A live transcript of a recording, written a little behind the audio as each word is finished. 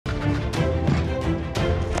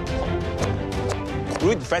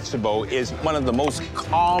Root vegetable is one of the most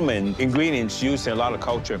common ingredients used in a lot of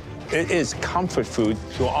culture. It is comfort food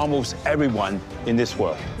to almost everyone in this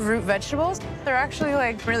world. Root vegetables, they're actually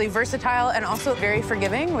like really versatile and also very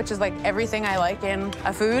forgiving, which is like everything I like in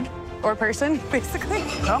a food or person, basically.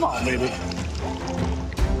 Come on, baby.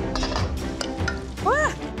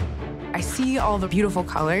 Ah! I see all the beautiful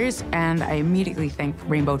colors and I immediately think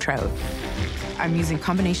rainbow trout. I'm using a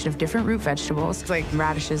combination of different root vegetables, like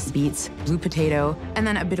radishes, beets, blue potato, and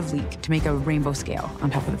then a bit of leek to make a rainbow scale on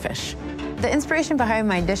top of the fish. The inspiration behind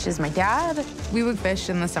my dish is my dad. We would fish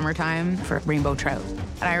in the summertime for rainbow trout.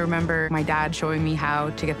 And I remember my dad showing me how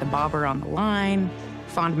to get the bobber on the line.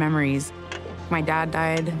 Fond memories. My dad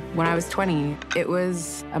died when I was 20. It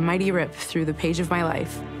was a mighty rip through the page of my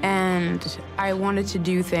life. And I wanted to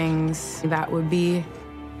do things that would be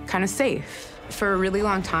kind of safe. For a really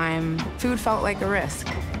long time, food felt like a risk.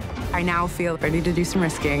 I now feel ready to do some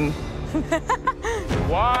risking. 1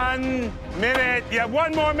 minute. You have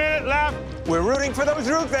 1 more minute left. We're rooting for those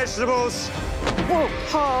root vegetables. Whoa.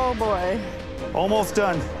 Oh, boy. Almost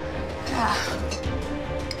done.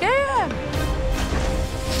 Yeah.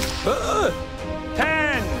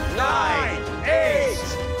 10, 9, 8,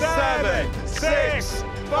 7, 6,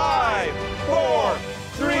 5, 4,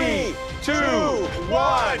 3, 2,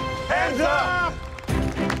 1. Hands up!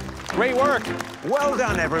 Great work. Well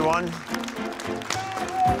done, everyone.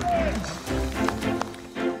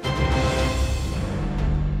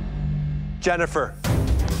 Jennifer.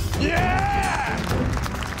 Yeah!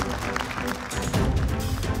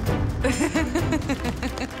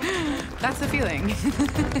 That's the feeling.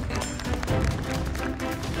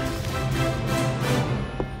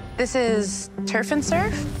 This is turf and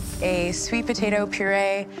surf, a sweet potato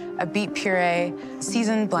puree, a beet puree,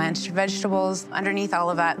 seasoned blanched vegetables. Underneath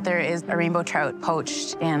all of that, there is a rainbow trout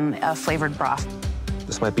poached in a flavored broth.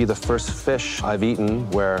 This might be the first fish I've eaten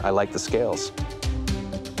where I like the scales.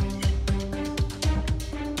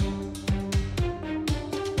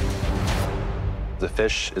 The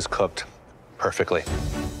fish is cooked perfectly.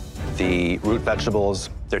 The root vegetables,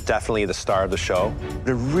 they're definitely the star of the show.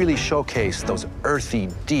 They really showcase those earthy,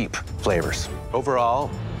 deep flavors. Overall,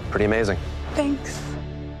 pretty amazing. Thanks.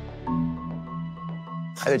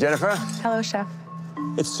 Hi there, Jennifer. Hello, chef.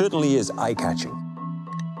 It certainly is eye-catching.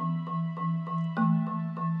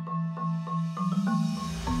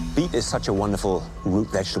 Beet is such a wonderful root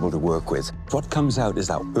vegetable to work with. What comes out is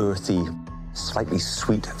that earthy, slightly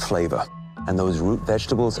sweet flavor. And those root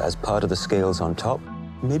vegetables as part of the scales on top,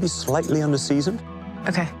 maybe slightly under-seasoned.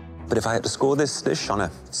 Okay. But if I had to score this dish on a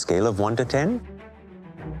scale of 1 to 10,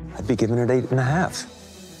 I'd be giving it 8.5.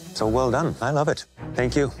 So well done. I love it.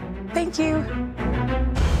 Thank you. Thank you.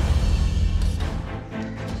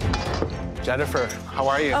 Jennifer, how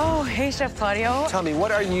are you? Oh, hey, Chef Claudio. Tell me,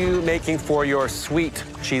 what are you making for your sweet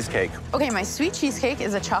cheesecake? Okay, my sweet cheesecake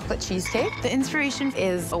is a chocolate cheesecake. The inspiration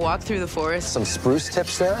is a walk through the forest. Some spruce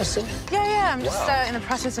tips there, I see? Yeah, I'm just in the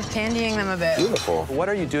process of candying them a bit. Beautiful. What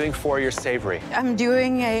are you doing for your savory? I'm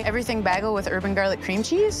doing a everything bagel with urban garlic cream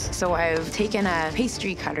cheese. So I've taken a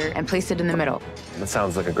pastry cutter and placed it in the middle. That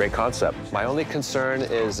sounds like a great concept. My only concern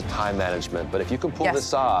is the time management, but if you can pull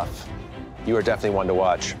this off, you are definitely one to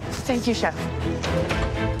watch. Thank you, chef.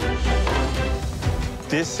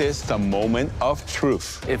 This is the moment of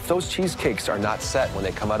truth. If those cheesecakes are not set when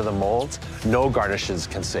they come out of the mold, no garnishes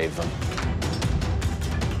can save them.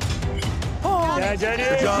 Oh, Yeah, Jenny.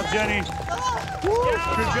 Good job, Jenny.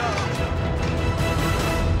 Good job.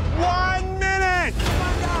 1 minute!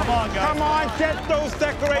 Come on, guys. Come on, get those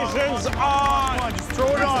decorations on! Come on, just throw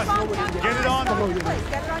it on. Get it on.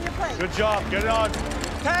 Get it on your plate. Good job. Get it on.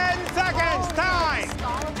 10 seconds, time!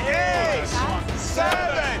 8,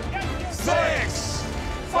 7, 6,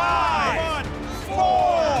 5,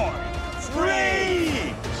 4,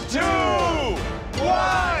 3, 2,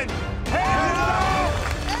 1.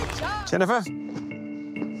 Hands up! Jennifer,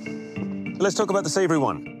 let's talk about the savory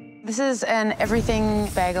one. This is an everything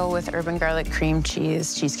bagel with urban garlic cream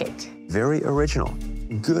cheese cheesecake. Very original.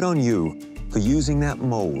 Good on you for using that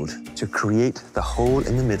mold to create the hole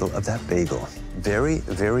in the middle of that bagel. Very,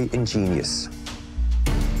 very ingenious.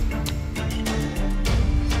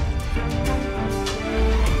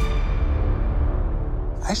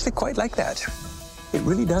 I actually quite like that. It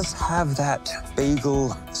really does have that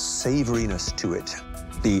bagel savoriness to it.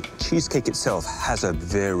 The cheesecake itself has a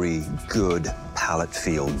very good palate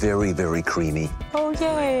feel. Very, very creamy. Oh,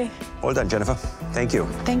 yay. Well done, Jennifer. Thank you.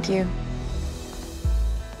 Thank you.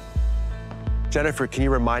 Jennifer, can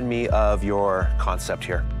you remind me of your concept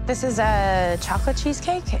here? This is a chocolate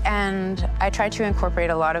cheesecake, and I try to incorporate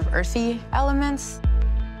a lot of earthy elements.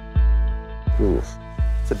 Ooh,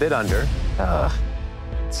 it's a bit under.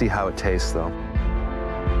 See how it tastes, though.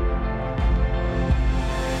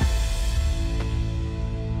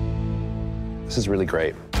 This is really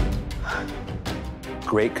great.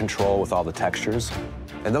 Great control with all the textures.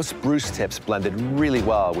 And those spruce tips blended really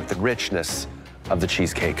well with the richness of the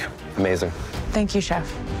cheesecake. Amazing. Thank you,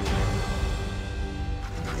 chef.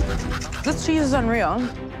 This cheese is unreal.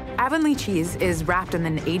 Avonlea cheese is wrapped and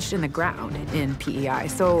then aged in the ground in PEI,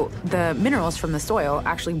 so the minerals from the soil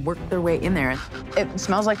actually work their way in there. It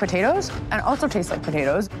smells like potatoes and also tastes like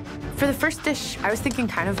potatoes. For the first dish, I was thinking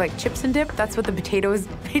kind of like chips and dip. That's what the potatoes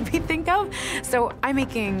made me think of. So I'm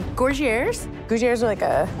making gougères. Gougères are like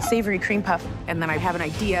a savory cream puff. And then I have an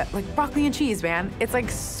idea, like broccoli and cheese, man. It's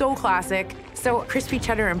like so classic. So crispy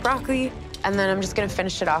cheddar and broccoli. And then I'm just gonna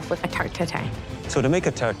finish it off with a tarte tatin. So to make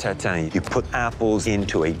a tarte tatin, you put apples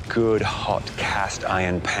into a good hot cast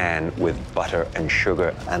iron pan with butter and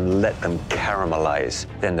sugar and let them caramelize.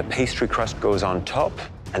 Then the pastry crust goes on top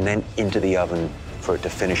and then into the oven for it to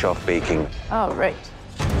finish off baking. Oh, right.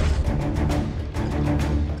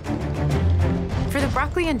 For the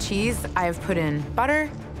broccoli and cheese, I've put in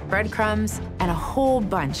butter, breadcrumbs, and a whole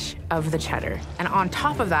bunch of the cheddar. And on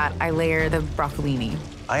top of that, I layer the broccolini.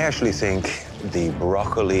 I actually think the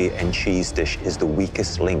broccoli and cheese dish is the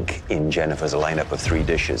weakest link in Jennifer's lineup of 3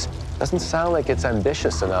 dishes. Doesn't sound like it's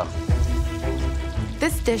ambitious enough.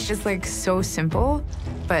 This dish is like so simple,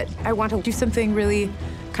 but I want to do something really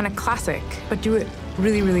kind of classic, but do it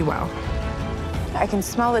really, really well. I can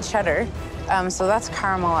smell the cheddar, so that's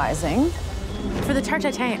caramelizing. For the tarte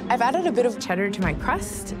tatin, I've added a bit of cheddar to my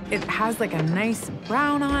crust. It has like a nice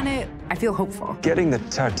brown on it. I feel hopeful. Getting the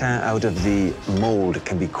tartin out of the mold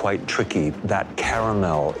can be quite tricky. That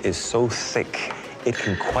caramel is so thick, it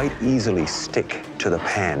can quite easily stick to the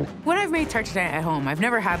pan. When I've made tarte tatin at home, I've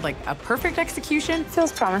never had like a perfect execution.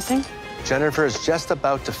 Feels promising. Jennifer is just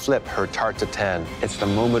about to flip her tarte tatin. It's the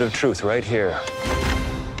moment of truth right here.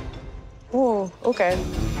 Oh, okay.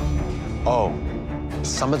 Oh,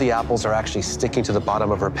 some of the apples are actually sticking to the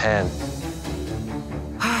bottom of her pan.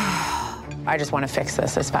 I just want to fix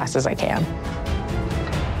this as fast as I can.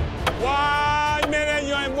 1 minute,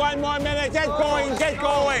 you have 1 more minute. Get going, get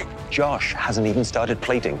going. Josh hasn't even started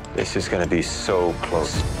plating. This is gonna be so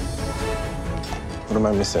close. What am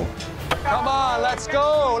I missing? Come on, let's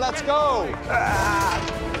go, let's go.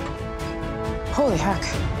 Holy heck.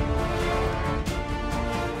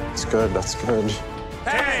 That's good, that's good.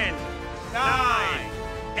 10, 9,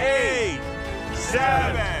 8,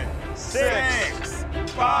 7, 6,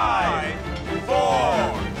 5,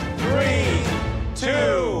 4, 3, 2,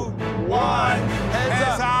 1.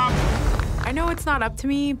 Heads up. I know it's not up to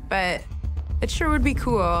me, but it sure would be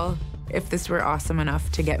cool if this were awesome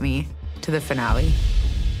enough to get me to the finale.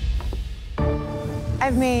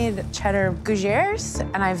 I've made cheddar gougères,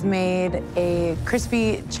 and I've made a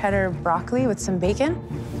crispy cheddar broccoli with some bacon,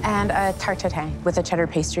 and a tarte tatin with a cheddar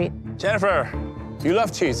pastry. Jennifer, you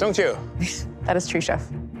love cheese, don't you? That is true, chef.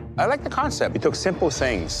 I like the concept. You took simple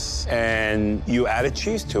things and you added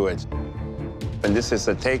cheese to it. And this is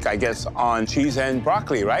a take, I guess, on cheese and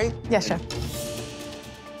broccoli, right? Yes, chef.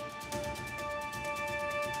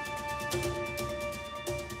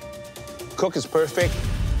 Cook is perfect.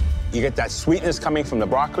 You get that sweetness coming from the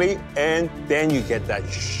broccoli, and then you get that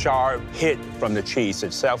sharp hit from the cheese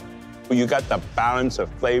itself. You got the balance of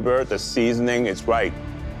flavor, the seasoning, it's right.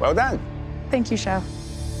 Well done. Thank you, chef.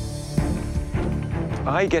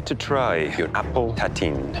 I get to try your apple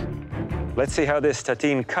tatin. Let's see how this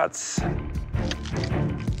tatin cuts.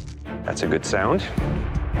 That's a good sound.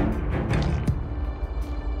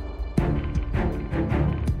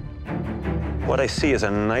 What I see is a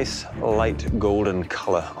nice light golden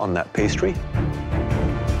color on that pastry.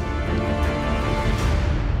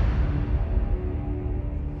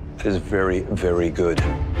 It is very, very good.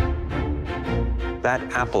 That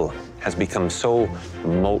apple has become so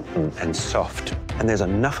molten and soft, and there's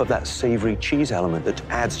enough of that savory cheese element that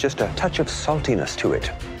adds just a touch of saltiness to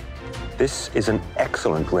it. This is an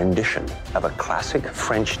excellent rendition of a classic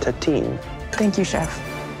French tatin. Thank you, chef.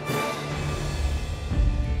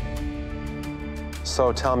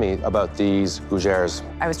 So tell me about these gougères.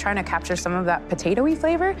 I was trying to capture some of that potato-y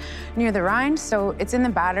flavor near the rind, so it's in the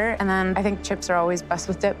batter, and then I think chips are always best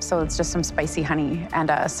with dip, so it's just some spicy honey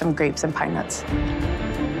and some grapes and pine nuts.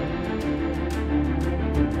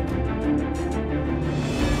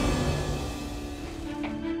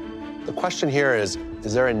 The question here is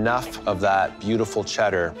there enough of that beautiful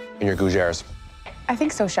cheddar in your gougères? I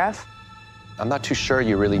think so, chef. I'm not too sure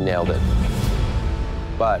you really nailed it.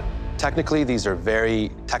 But technically, these are very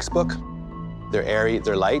textbook. They're airy,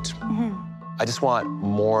 they're light. I just want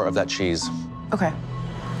more of that cheese. Okay.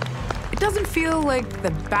 It doesn't feel like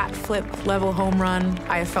the bat flip level home run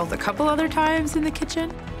I have felt a couple other times in the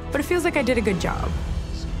kitchen, but it feels like I did a good job.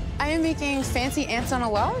 I am making fancy ants on a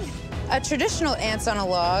log. A traditional ants on a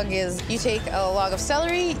log is you take a log of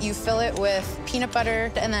celery, you fill it with peanut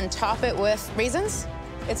butter, and then top it with raisins.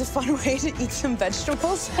 It's a fun way to eat some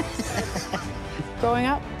vegetables. Growing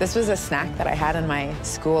up, this was a snack that I had in my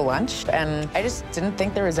school lunch, and I just didn't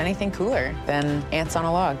think there was anything cooler than ants on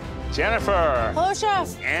a log. Jennifer. Hello,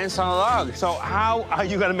 Chef. Ants on a log. So how are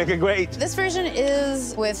you gonna make it great? This version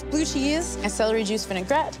is with blue cheese, a celery juice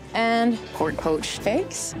vinaigrette, and pork poached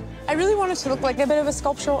figs. I really want it to look like a bit of a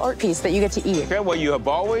sculptural art piece that you get to eat. Okay, well, you have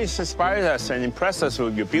always inspired us and impressed us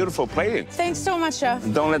with your beautiful plating. Thanks so much, Chef.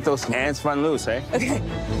 Don't let those ants run loose, eh? Okay.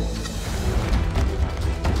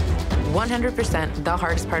 100% the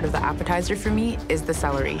hardest part of the appetizer for me is the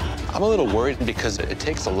celery. I'm a little worried because it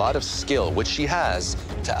takes a lot of skill, which she has,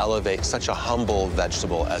 to elevate such a humble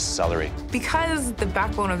vegetable as celery. Because the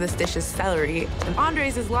backbone of this dish is celery, and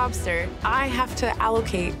Andre's is lobster, I have to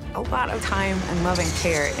allocate a lot of time and love and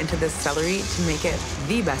care into this celery to make it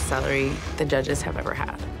the best celery the judges have ever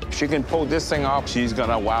had. If she can pull this thing off, she's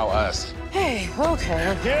gonna wow us. Hey,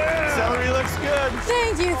 okay. Yeah! Celery looks good.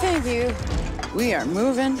 Thank you, thank you. We are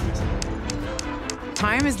moving.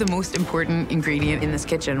 Time is the most important ingredient in this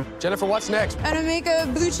kitchen. Jennifer, what's next? I'm gonna make a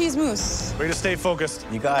blue cheese mousse. Way to stay focused.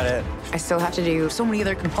 You got it. I still have to do so many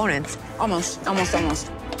other components. Almost.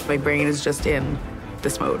 My brain is just in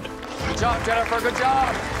this mode. Good job, Jennifer, good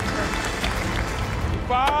job.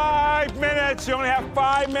 5 minutes. You only have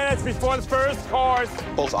 5 minutes before the first course.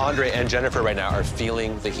 Both Andre and Jennifer right now are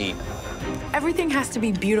feeling the heat. Everything has to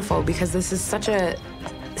be beautiful because this is such a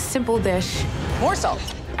simple dish. More salt.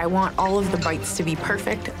 I want all of the bites to be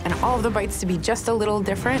perfect and all of the bites to be just a little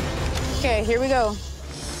different. Okay, here we go.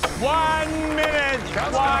 1 minute.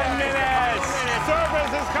 1 minute.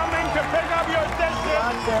 Service is coming to pick up your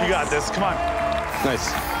dishes. You got this. Come on. Nice.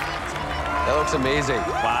 That looks amazing.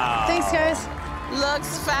 Wow. Thanks, guys.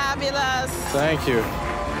 Looks fabulous. Thank you.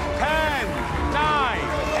 10, 9,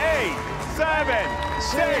 8, 7,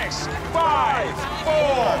 6, 5,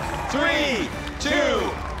 4, 3, 2,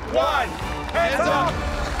 1. Hands up.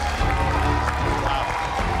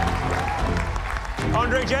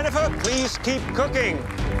 Andre, Jennifer, please keep cooking.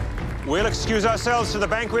 We'll excuse ourselves to the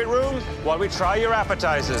banquet room while we try your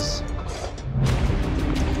appetizers.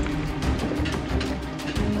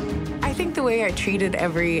 I think the way I treated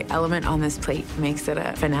every element on this plate makes it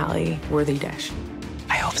a finale-worthy dish.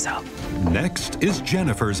 I hope so. Next is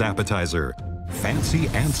Jennifer's appetizer. Fancy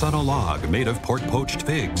ants on a log made of pork poached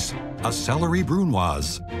figs, a celery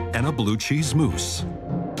brunoise, and a blue cheese mousse.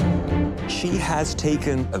 She has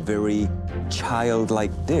taken a very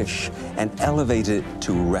childlike dish and elevated it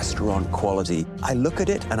to restaurant quality. I look at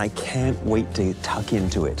it and I can't wait to tuck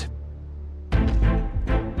into it.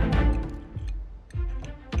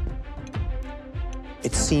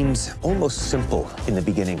 It seems almost simple in the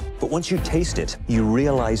beginning, but once you taste it, you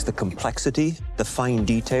realize the complexity, the fine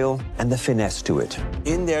detail, and the finesse to it.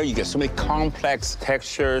 In there, you get so many complex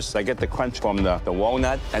textures. I get the crunch from the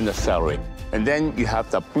walnut and the celery. And then you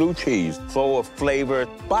have the blue cheese, full of flavor,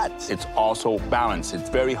 but it's also balanced. It's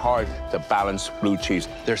very hard to balance blue cheese.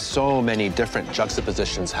 There's so many different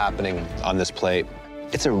juxtapositions happening on this plate.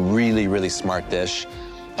 It's a really, really smart dish.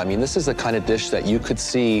 I mean, this is the kind of dish that you could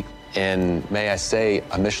see in, may I say,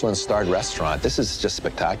 a Michelin-starred restaurant. This is just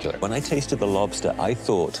spectacular. When I tasted the lobster, I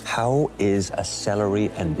thought, how is a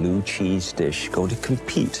celery and blue cheese dish going to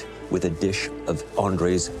compete with a dish of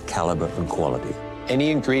Andre's caliber and quality?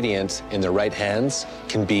 Any ingredient in the right hands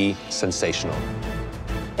can be sensational.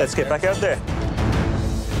 Let's get back out there.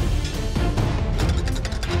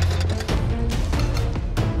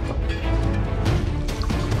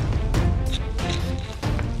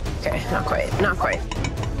 Okay, not quite.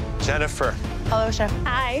 Jennifer. Hello, Chef.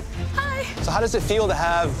 Hi. Hi. So how does it feel to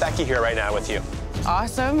have Becky here right now with you?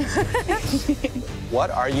 Awesome.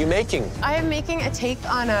 What are you making? I am making a take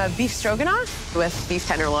on a beef stroganoff with beef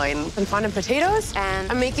tenderloin and fondant potatoes. And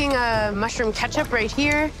I'm making a mushroom ketchup right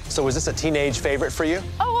here. So was this a teenage favorite for you?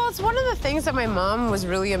 Oh, well, it's one of the things that my mom was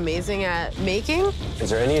really amazing at making.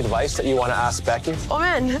 Is there any advice that you want to ask Becky? Oh,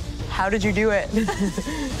 man. How did you do it?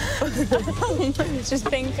 Just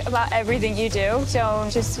think about everything you do. Don't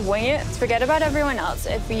just wing it. Forget about everyone else.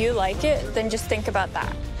 If you like it, then just think about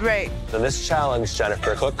that. Right. In this challenge,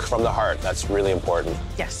 Jennifer, cook from the heart. That's really important.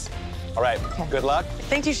 Yes. All right, good luck.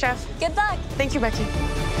 Thank you, Chef. Good luck. Thank you, Becky.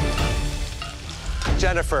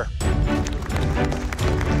 Jennifer.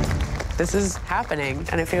 This is happening,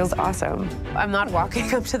 and it feels awesome. I'm not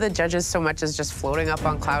walking up to the judges so much as just floating up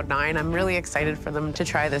on cloud 9. I'm really excited for them to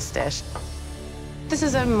try this dish. This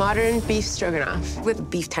is a modern beef stroganoff with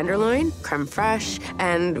beef tenderloin, creme fraiche,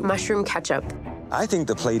 and mushroom ketchup. I think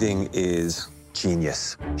the plating is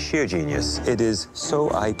genius, sheer genius. It is so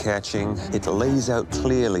eye-catching. It lays out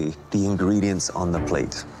clearly the ingredients on the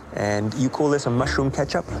plate. And you call this a mushroom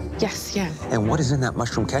ketchup? Yes, yeah. And what is in that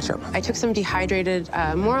mushroom ketchup? I took some dehydrated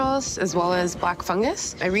morels as well as black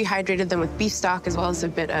fungus. I rehydrated them with beef stock as well as a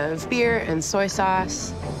bit of beer and soy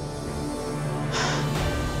sauce.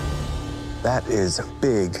 That is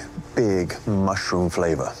big, big mushroom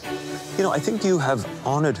flavor. You know, I think you have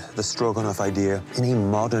honored the stroganoff idea in a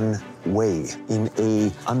modern way, in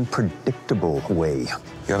a unpredictable way.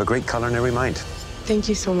 You have a great culinary mind. Thank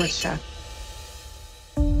you so much, Chef.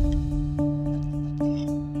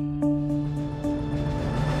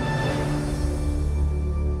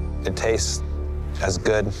 It tastes as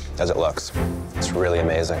good as it looks. It's really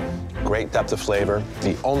amazing. Great depth of flavor.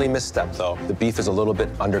 The only misstep, though, the beef is a little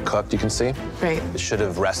bit undercooked, you can see. Right. It should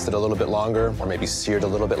have rested a little bit longer, or maybe seared a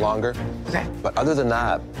little bit longer. Okay. But other than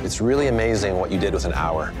that, it's really amazing what you did with an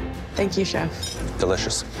hour. Thank you, Chef.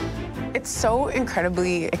 Delicious. It's so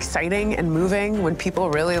incredibly exciting and moving when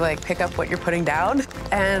people really pick up what you're putting down.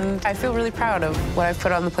 And I feel really proud of what I've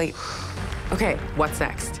put on the plate. Okay, what's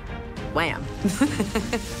next? Lamb.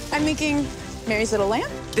 I'm making Mary's Little Lamb.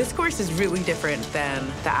 This course is really different than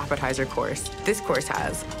the appetizer course. This course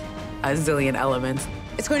has a zillion elements.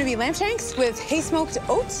 It's going to be lamb shanks with hay-smoked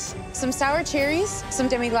oats, some sour cherries, some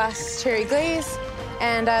demi-glace cherry glaze,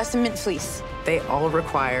 and some mint fleece. They all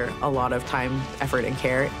require a lot of time, effort, and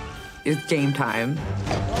care. It's game time.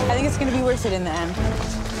 I think it's going to be worth it in the end.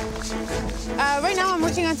 Right now, I'm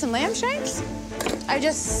working on some lamb shanks. I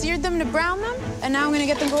just seared them to brown them, and now I'm going to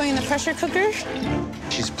get them going in the pressure cooker.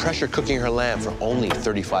 She's pressure cooking her lamb for only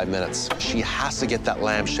 35 minutes. She has to get that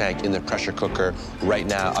lamb shank in the pressure cooker right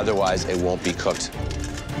now, otherwise it won't be cooked.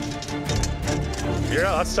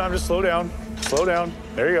 Yeah, that's time to slow down. Slow down.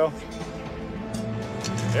 There you go.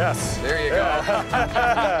 Yes. There you go.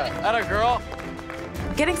 Atta girl.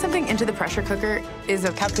 Getting something into the pressure cooker is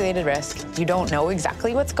a calculated risk. You don't know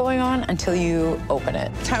exactly what's going on until you open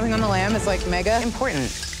it. Timing on the lamb is mega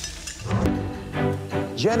important.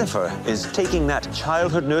 Jennifer is taking that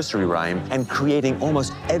childhood nursery rhyme and creating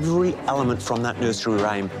almost every element from that nursery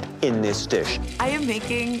rhyme in this dish. I am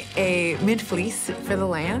making a mint fleece for the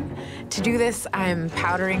lamb. To do this, I'm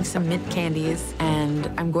powdering some mint candies,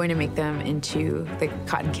 and I'm going to make them into the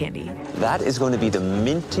cotton candy. That is going to be the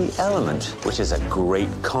minty element, which is a great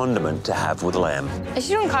condiment to have with lamb. Is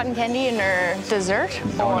she doing cotton candy in her dessert?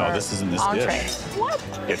 Oh, no, this isn't this entree? dish. What?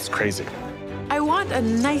 It's crazy. I want a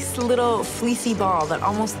nice little fleecy ball that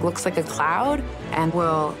almost looks like a cloud and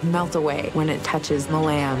will melt away when it touches the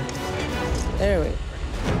lamb. There we go.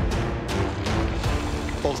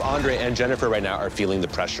 Both Andre and Jennifer right now are feeling the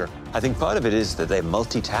pressure. I think part of it is that they're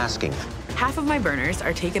multitasking. Half of my burners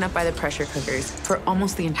are taken up by the pressure cookers for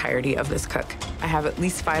almost the entirety of this cook. I have at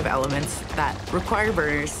least 5 elements that require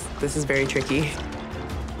burners. This is very tricky.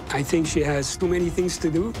 I think she has too many things to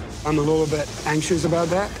do. I'm a little bit anxious about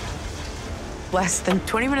that. Less than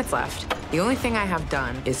 20 minutes left. The only thing I have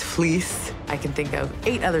done is fleece. I can think of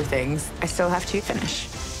 8 other things. I still have to finish.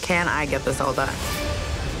 Can I get this all done?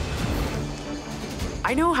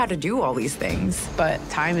 I know how to do all these things, but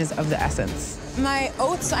time is of the essence. My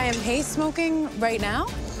oats, I am hay smoking right now.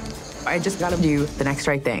 I just gotta do the next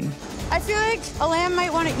right thing. I feel like a lamb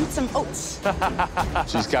might want to eat some oats.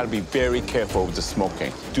 She's got to be very careful with the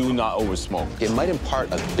smoking. Do not over-smoke. It might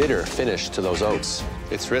impart a bitter finish to those oats.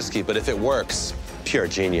 It's risky, but if it works, pure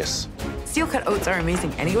genius. Steel-cut oats are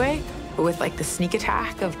amazing anyway, but with the sneak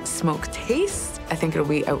attack of smoke taste, I think it'll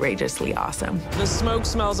be outrageously awesome. The smoke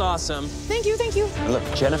smells awesome. Thank you, thank you. Look,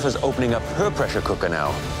 Jennifer's opening up her pressure cooker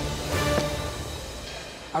now.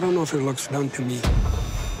 I don't know if it looks done to me.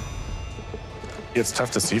 It's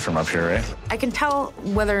tough to see from up here, right? I can tell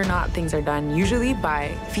whether or not things are done usually by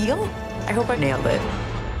feel. I hope I nailed it.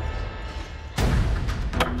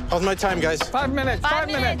 How's my time, guys? 5 minutes. 5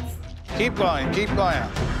 minutes. Keep going, keep going.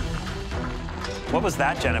 What was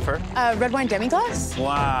that, Jennifer? Red wine demi-glace.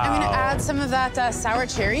 Wow. I'm gonna add some of that sour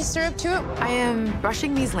cherry syrup to it. I am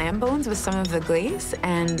brushing these lamb bones with some of the glaze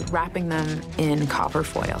and wrapping them in copper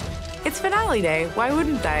foil. It's finale day, why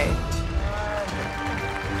wouldn't I?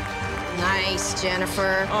 Nice,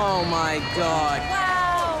 Jennifer. Oh, my God.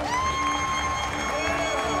 Wow.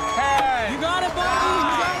 Hey! You got it, buddy!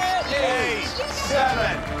 You got it! 8,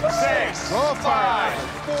 7, 6, 5,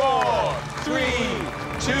 4, 3,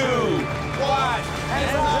 2, 1,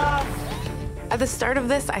 hands up! At the start of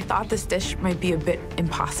this, I thought this dish might be a bit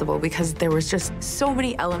impossible because there was just so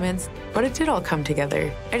many elements, but it did all come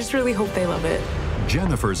together. I just really hope they love it.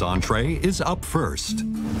 Jennifer's entree is up first.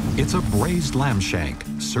 It's a braised lamb shank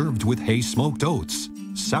served with hay-smoked oats,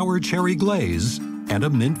 sour cherry glaze, and a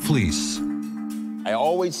mint fleece. I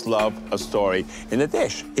always love a story in a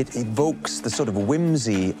dish. It evokes the sort of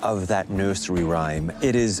whimsy of that nursery rhyme.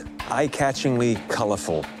 It is eye-catchingly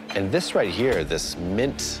colorful. And this right here, this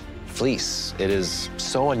mint fleece, it is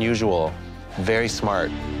so unusual, very smart.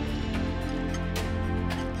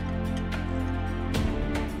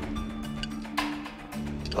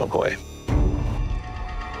 Oh boy.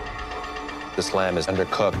 This lamb is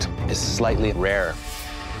undercooked, is slightly rare.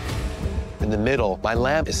 In the middle, my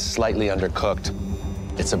lamb is slightly undercooked.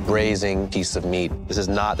 It's a braising piece of meat. This is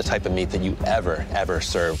not the type of meat that you ever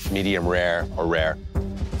serve medium rare or rare.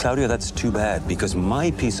 Claudia, that's too bad, because my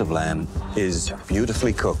piece of lamb is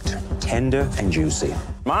beautifully cooked, tender and juicy.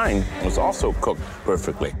 Mine was also cooked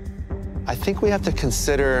perfectly. I think we have to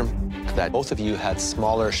consider that both of you had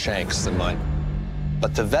smaller shanks than mine.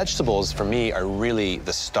 But the vegetables, for me, are really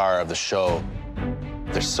the star of the show.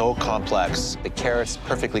 They're so complex. The carrots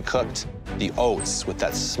perfectly cooked. The oats with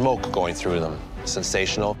that smoke going through them,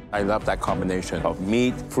 sensational. I love that combination of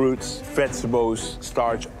meat, fruits, vegetables,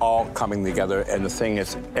 starch, all coming together. And the thing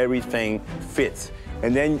is, everything fits.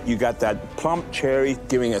 And then you got that plump cherry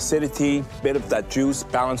giving acidity, bit of that juice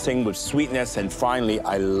balancing with sweetness. And finally,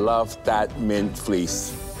 I love that mint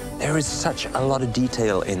fleece. There is such a lot of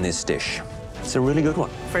detail in this dish. It's a really good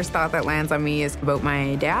one. First thought that lands on me is about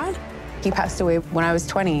my dad. He passed away when I was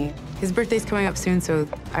 20. His birthday's coming up soon, so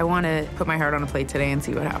I want to put my heart on a plate today and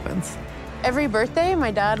see what happens. Every birthday,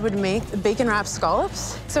 my dad would make bacon-wrapped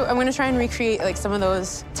scallops. So I'm gonna try and recreate like some of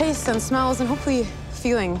those tastes and smells and hopefully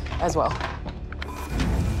feeling as well.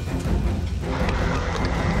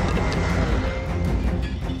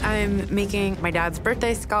 I'm making my dad's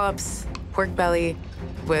birthday scallops, pork belly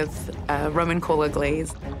with rum and cola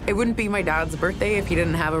glaze. It wouldn't be my dad's birthday if he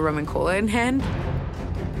didn't have a rum and cola in hand.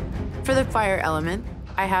 For the fire element,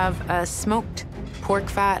 I have a smoked pork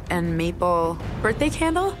fat and maple birthday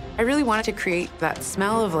candle. I really wanted to create that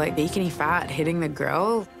smell of like bacony fat hitting the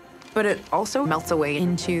grill, but it also melts away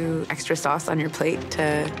into extra sauce on your plate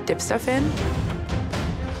to dip stuff in.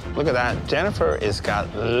 Look at that. Jennifer has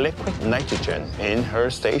got liquid nitrogen in her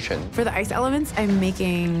station. For the ice elements, I'm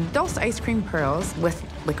making Dulce ice cream pearls with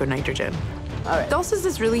liquid nitrogen. All right. Dulce is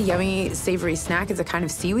this really yummy, savory snack. It's a kind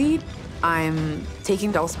of seaweed. I'm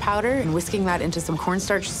taking dulse powder and whisking that into some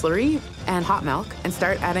cornstarch slurry and hot milk and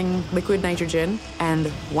start adding liquid nitrogen. And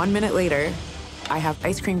 1 minute later, I have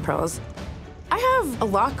ice cream pearls. I have a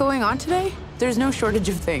lot going on today. There's no shortage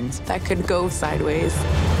of things that could go sideways.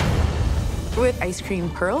 With ice cream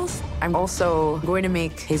pearls, I'm also going to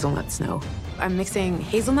make hazelnut snow. I'm mixing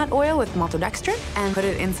hazelnut oil with maltodextrin and put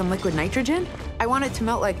it in some liquid nitrogen. I want it to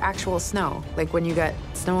melt like actual snow, like when you get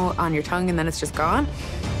snow on your tongue and then it's just gone.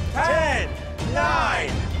 10,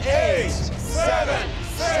 9, 8, 7,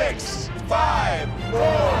 6, 5, 4,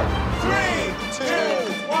 3, 2,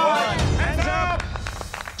 1, hands up!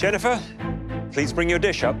 Jennifer, please bring your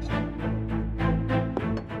dish up.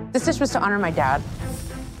 This dish was to honor my dad.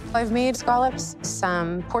 I've made scallops,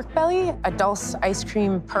 some pork belly, a Dulce ice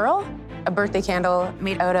cream pearl, a birthday candle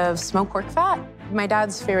made out of smoked pork fat. My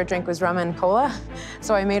dad's favorite drink was rum and cola,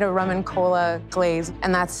 so I made a rum and cola glaze,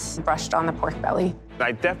 and that's brushed on the pork belly.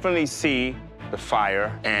 I definitely see the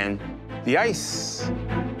fire and the ice.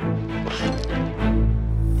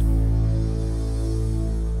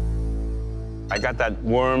 I got that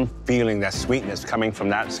warm feeling, that sweetness coming from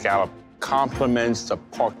that scallop. Complements the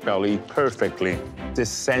pork belly perfectly. This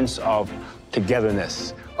sense of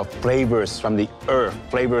togetherness, of flavors from the earth,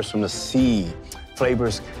 flavors from the sea,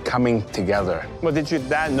 flavors coming together. Well, did your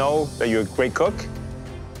dad know that you're a great cook?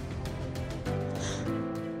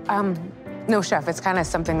 No, chef. It's kind of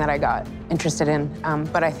something that I got interested in,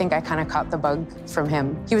 but I think I kind of caught the bug from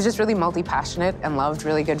him. He was just really multi-passionate and loved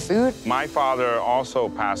really good food. My father also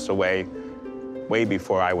passed away way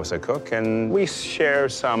before I was a cook, and we share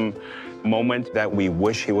some moment that we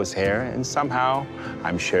wish he was here, and somehow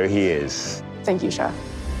I'm sure he is. Thank you, chef.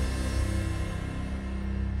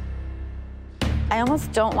 I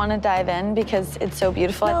almost don't want to dive in because it's so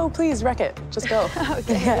beautiful. No, please, wreck it. Just go.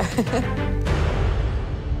 Okay. Yeah.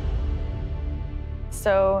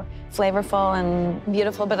 So flavorful and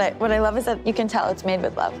beautiful, but what I love is that you can tell it's made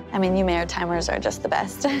with love. I mean, you Mayor timers are just the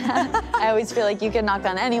best. I always feel like you could knock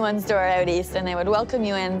on anyone's door out east and they would welcome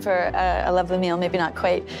you in for a lovely meal, maybe not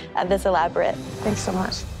quite this elaborate. Thanks so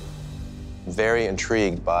much. Very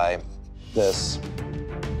intrigued by this.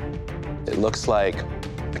 It looks like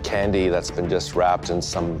a candy that's been just wrapped in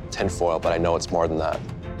some tin foil, but I know it's more than that.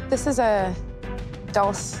 This is a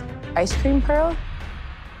Dulce ice cream pearl.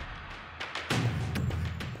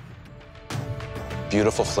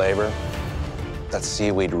 beautiful flavor. That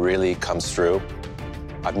seaweed really comes through.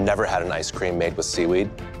 I've never had an ice cream made with seaweed.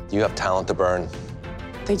 You have talent to burn.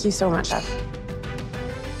 Thank you so much, Chef.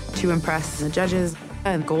 To impress the judges,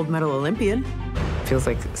 a gold medal Olympian feels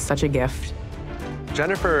like such a gift.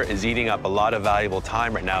 Jennifer is eating up a lot of valuable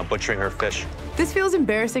time right now butchering her fish. This feels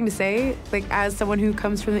embarrassing to say, like as someone who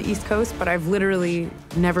comes from the East Coast, but I've literally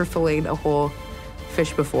never filleted a whole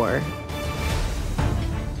fish before.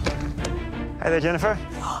 Hi there, Jennifer.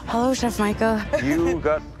 Hello, Chef Micah. You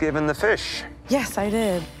got given the fish. Yes, I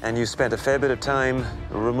did. And you spent a fair bit of time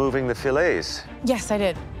removing the fillets. Yes, I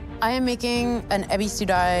did. I am making an ebi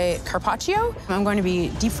sudai carpaccio. I'm going to be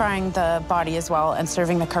deep frying the body as well and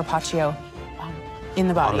serving the carpaccio in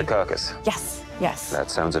the body. On the carcass. Yes, yes.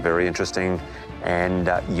 That sounds a very interesting and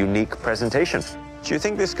unique presentation. Do you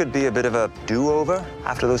think this could be a bit of a do-over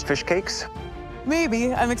after those fish cakes?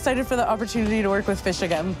 Maybe. I'm excited for the opportunity to work with fish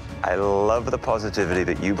again. I love the positivity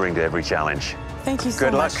that you bring to every challenge. Thank you so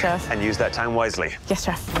Good luck, much, Chef. And use that time wisely. Yes,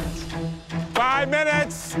 Chef. 5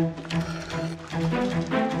 minutes.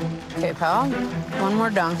 Okay, pal. One more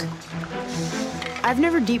dunk. I've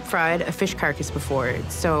never deep fried a fish carcass before,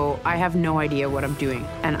 so I have no idea what I'm doing.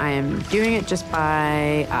 And I am doing it just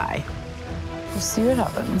by eye. We'll see what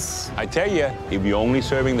happens. I tell you, if you're only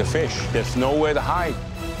serving the fish, there's nowhere to hide.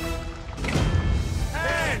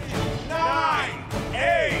 10, 9,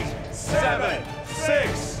 8, 7,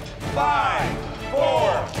 6, 5,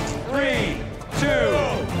 4, 3, 2,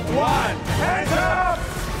 1. Hands up!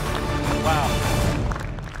 Wow.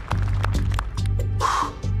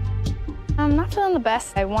 I'm not feeling the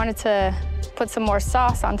best. I wanted to put some more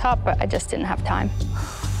sauce on top, but I just didn't have time.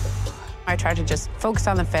 I tried to just focus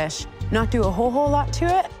on the fish, not do a whole lot to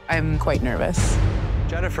it. I'm quite nervous.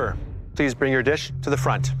 Jennifer, please bring your dish to the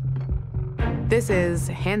front. This is,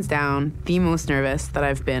 hands down, the most nervous that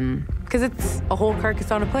I've been, because it's a whole carcass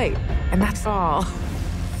on a plate, and that's all.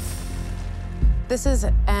 This is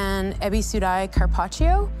an ebi sudai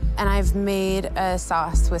carpaccio, and I've made a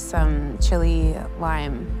sauce with some chili,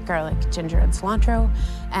 lime, garlic, ginger, and cilantro,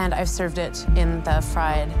 and I've served it in the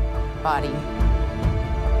fried body.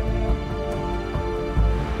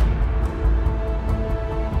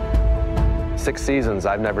 Six seasons,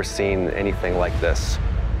 I've never seen anything like this.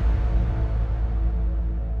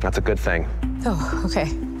 That's a good thing. Oh, okay.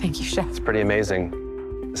 Thank you, Chef. It's pretty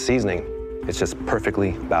amazing. The seasoning, it's just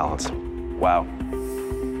perfectly balanced. Wow.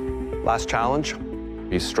 Last challenge,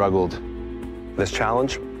 you struggled. This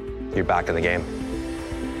challenge, you're back in the game.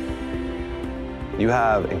 You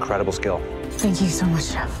have incredible skill. Thank you so much,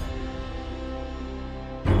 Chef.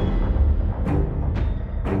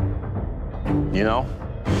 You know,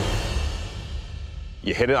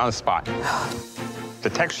 you hit it on the spot. The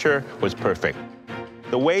texture was perfect.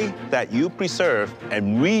 The way that you preserve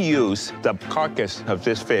and reuse the carcass of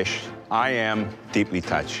this fish, I am deeply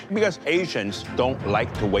touched. Because Asians don't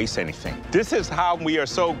like to waste anything. This is how we are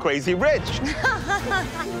so crazy rich.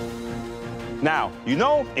 Now, you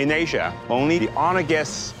know, in Asia, only the honored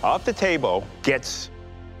guests of the table gets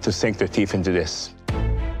to sink their teeth into this.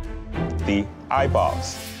 The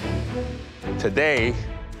eyeballs. Today,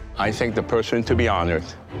 I think the person to be honored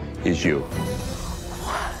is you.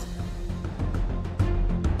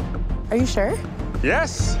 Are you sure?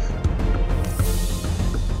 Yes.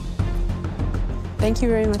 Thank you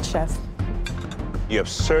very much, Chef. You have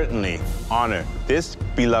certainly honored this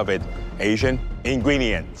beloved Asian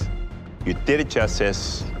ingredient. You did it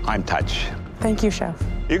justice. I'm touched. Thank you, Chef.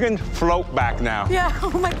 You can float back now. Yeah,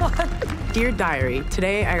 oh my God. Dear Diary,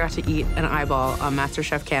 today I got to eat an eyeball on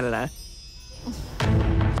MasterChef Canada.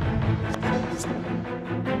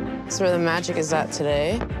 That's where the magic is at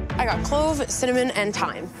today. I got clove, cinnamon, and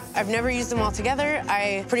thyme. I've never used them all together.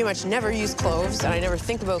 I pretty much never use cloves, and I never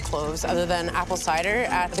think about cloves other than apple cider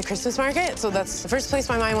at the Christmas market. So that's the first place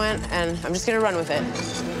my mind went, and I'm just gonna run with it.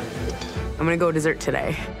 I'm gonna go dessert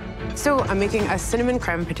today. So I'm making a cinnamon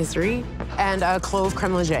creme patisserie and a clove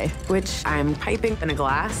creme légère, which I'm piping in a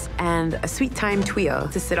glass, and a sweet thyme tuile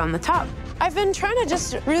to sit on the top. I've been trying to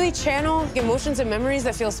just really channel emotions and memories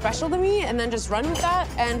that feel special to me and then just run with that.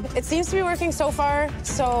 And it seems to be working so far,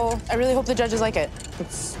 so I really hope the judges like it.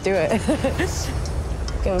 Let's do it.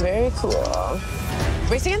 Looking very cool.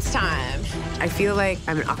 Race against time. I feel like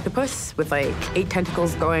I'm an octopus with like 8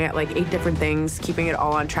 tentacles going at like 8 different things, keeping it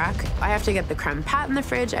all on track. I have to get the creme pat in the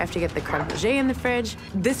fridge. I have to get the creme légère in the fridge.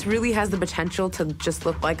 This really has the potential to just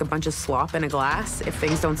look like a bunch of slop in a glass if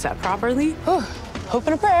things don't set properly. Oh, hope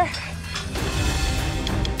and a prayer.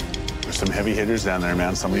 There's some heavy hitters down there,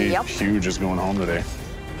 man. Somebody huge is going home today.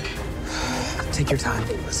 Take your time.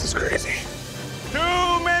 This is crazy. 2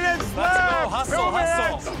 minutes left. Let's go, hustle, 2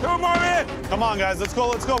 minutes. hustle. 2 more minutes. it! Come on, guys, let's go,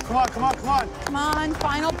 let's go. Come on, come on, come on. Come on,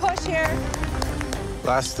 final push here.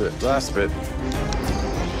 Last bit.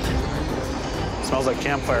 Smells like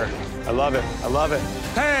campfire. I love it, I love it.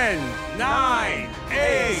 10, 9,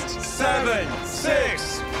 8, 7,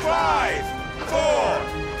 6, 5, 4,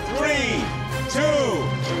 3, 2,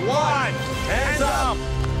 1. Hands up.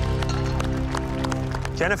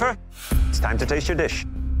 Jennifer, it's time to taste your dish.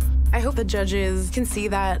 I hope the judges can see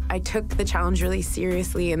that I took the challenge really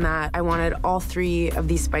seriously and that I wanted all 3 of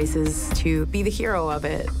these spices to be the hero of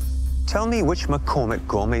it. Tell me which McCormick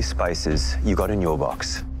gourmet spices you got in your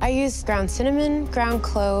box. I used ground cinnamon, ground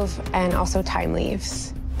clove, and also thyme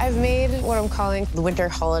leaves. I've made what I'm calling the winter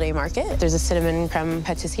holiday market. There's a cinnamon creme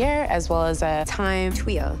pâtissière as well as a thyme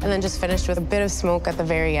tuile, and then just finished with a bit of smoke at the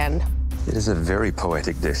very end. It is a very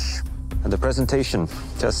poetic dish, and the presentation,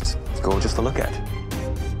 just gorgeous to look at.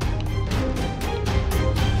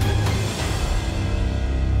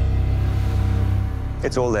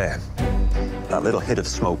 It's all there. That little hit of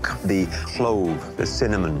smoke, the clove, the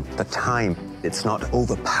cinnamon, the thyme. It's not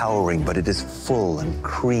overpowering, but it is full and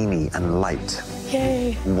creamy and light.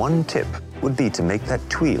 Yay. One tip would be to make that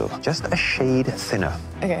tuile just a shade thinner.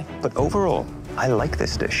 Okay. But overall, I like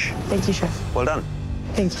this dish. Thank you, Chef. Well done.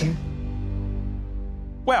 Thank you.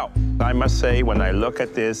 Well, I must say, when I look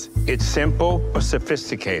at this, it's simple but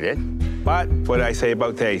sophisticated. But what I say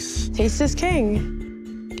about taste? Taste is king.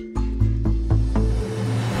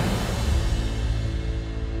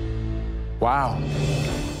 Wow.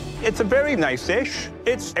 It's a very nice dish.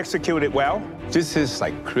 It's executed well. This is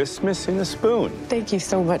like Christmas in a spoon. Thank you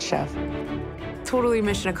so much, Chef. Totally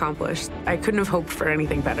mission accomplished. I couldn't have hoped for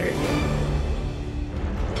anything better.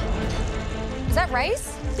 Is that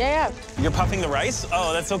rice? Yeah. You're puffing the rice?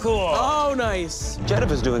 Oh, that's so cool. Oh, nice.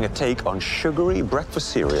 Jennifer's doing a take on sugary breakfast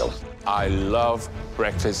cereal. I love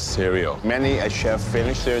breakfast cereal. Many a chef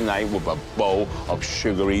finish their night with a bowl of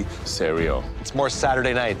sugary cereal. It's more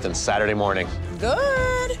Saturday night than Saturday morning.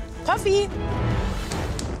 Good. Puffy.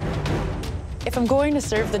 If I'm going to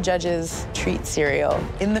serve the judges treat cereal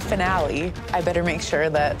in the finale, I better make sure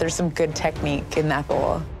that there's some good technique in that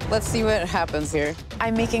bowl. Let's see what happens here.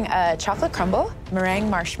 I'm making a chocolate crumble, meringue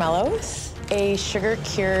marshmallows, a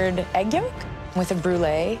sugar-cured egg yolk with a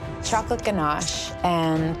brulee, chocolate ganache,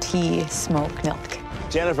 and tea smoked milk.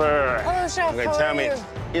 Jennifer, Hello, Chef. How tell are me,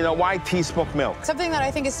 you? Why tea smoked milk? Something that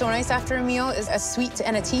I think is so nice after a meal is a sweet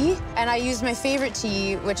and a tea. And I use my favorite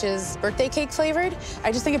tea, which is birthday cake flavored.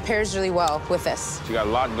 I just think it pairs really well with this. You got a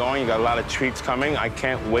lot going, you got a lot of treats coming. I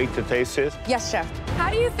can't wait to taste this. Yes, Chef. How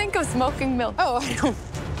do you think of smoking milk? Oh,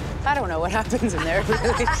 I don't know what happens in there,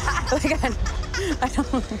 really. I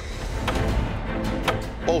don't.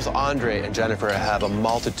 Both Andre and Jennifer have a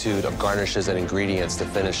multitude of garnishes and ingredients to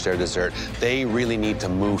finish their dessert. They really need to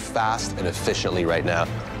move fast and efficiently right now.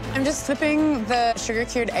 I'm just flipping the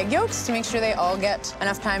sugar-cured egg yolks to make sure they all get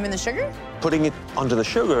enough time in the sugar. Putting it onto the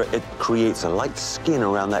sugar, it creates a light skin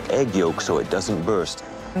around that egg yolk so it doesn't burst.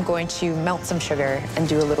 I'm going to melt some sugar and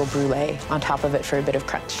do a little brulee on top of it for a bit of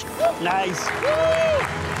crunch. Nice.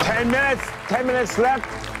 10 minutes left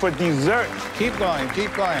for dessert. Keep going,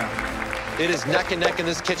 keep going. It is neck and neck in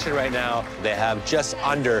this kitchen right now. They have just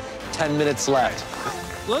under 10 minutes left.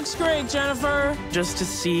 Looks great, Jennifer. Just to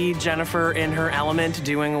see Jennifer in her element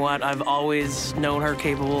doing what I've always known her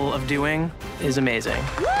capable of doing is amazing.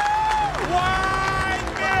 1 minute!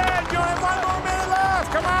 You have 1 more minute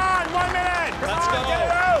left! Come on, 1 minute! Let's go!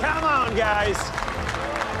 Come on, guys!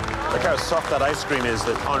 Look how soft that ice cream is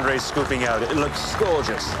that Andre's scooping out. It looks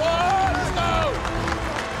gorgeous. Let's go!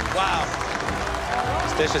 Wow.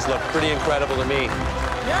 These dishes look pretty incredible to me.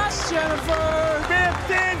 Yes, Jennifer!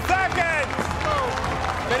 15 seconds!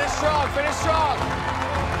 Finish strong, finish strong.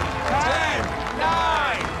 10,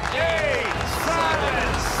 9, 8,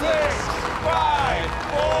 7, 6, 5,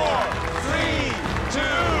 4, 3, 2,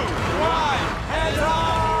 1. Hands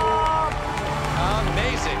up!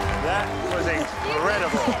 Amazing. That was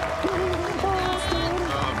incredible.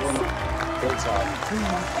 Great job.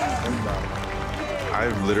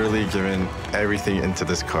 I've literally given everything into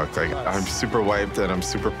this cook. Like, I'm super wiped and I'm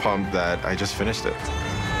super pumped that I just finished it.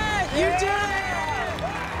 You did it!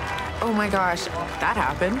 Oh my gosh, that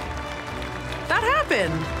happened. That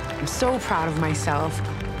happened. I'm so proud of myself.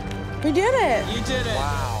 We did it. You did it.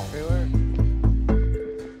 Wow.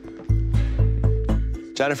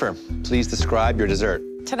 Jennifer, please describe your dessert.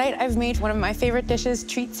 Tonight, I've made one of my favorite dishes,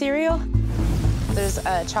 treat cereal. There's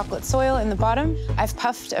a chocolate soil in the bottom. I've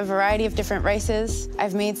puffed a variety of different rices.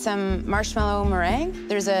 I've made some marshmallow meringue.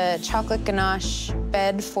 There's a chocolate ganache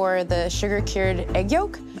bed for the sugar-cured egg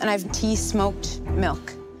yolk. And I've tea smoked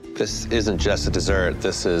milk. This isn't just a dessert,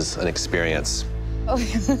 this is an experience. Wow.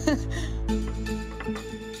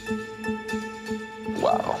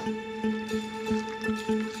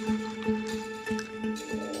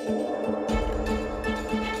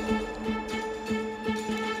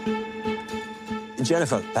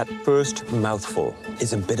 Jennifer, that first mouthful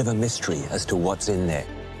is a bit of a mystery as to what's in there.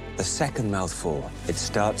 The second mouthful, it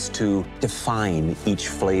starts to define each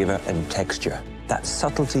flavor and texture. That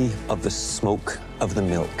subtlety of the smoke of the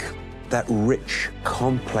milk, that rich,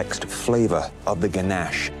 complex flavor of the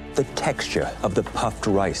ganache, the texture of the puffed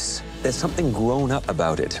rice. There's something grown up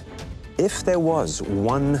about it. If there was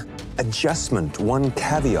one adjustment, one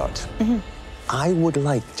caveat, I would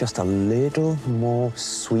like just a little more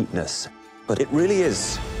sweetness. But it really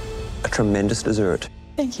is a tremendous dessert.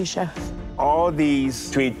 Thank you, Chef. All these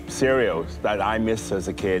sweet cereals that I missed as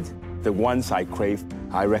a kid, the ones I crave,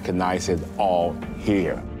 I recognize it all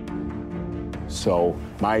here. So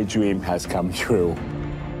my dream has come true,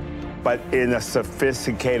 but in a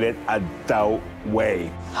sophisticated adult way.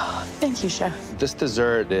 Thank you, Chef. This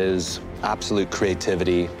dessert is absolute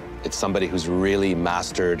creativity. It's somebody who's really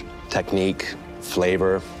mastered technique,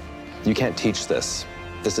 flavor. You can't teach this.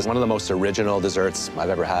 This is one of the most original desserts I've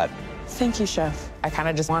ever had. Thank you, Chef. I kind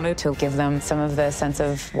of just wanted to give them some of the sense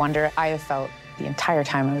of wonder I have felt the entire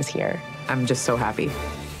time I was here. I'm just so happy.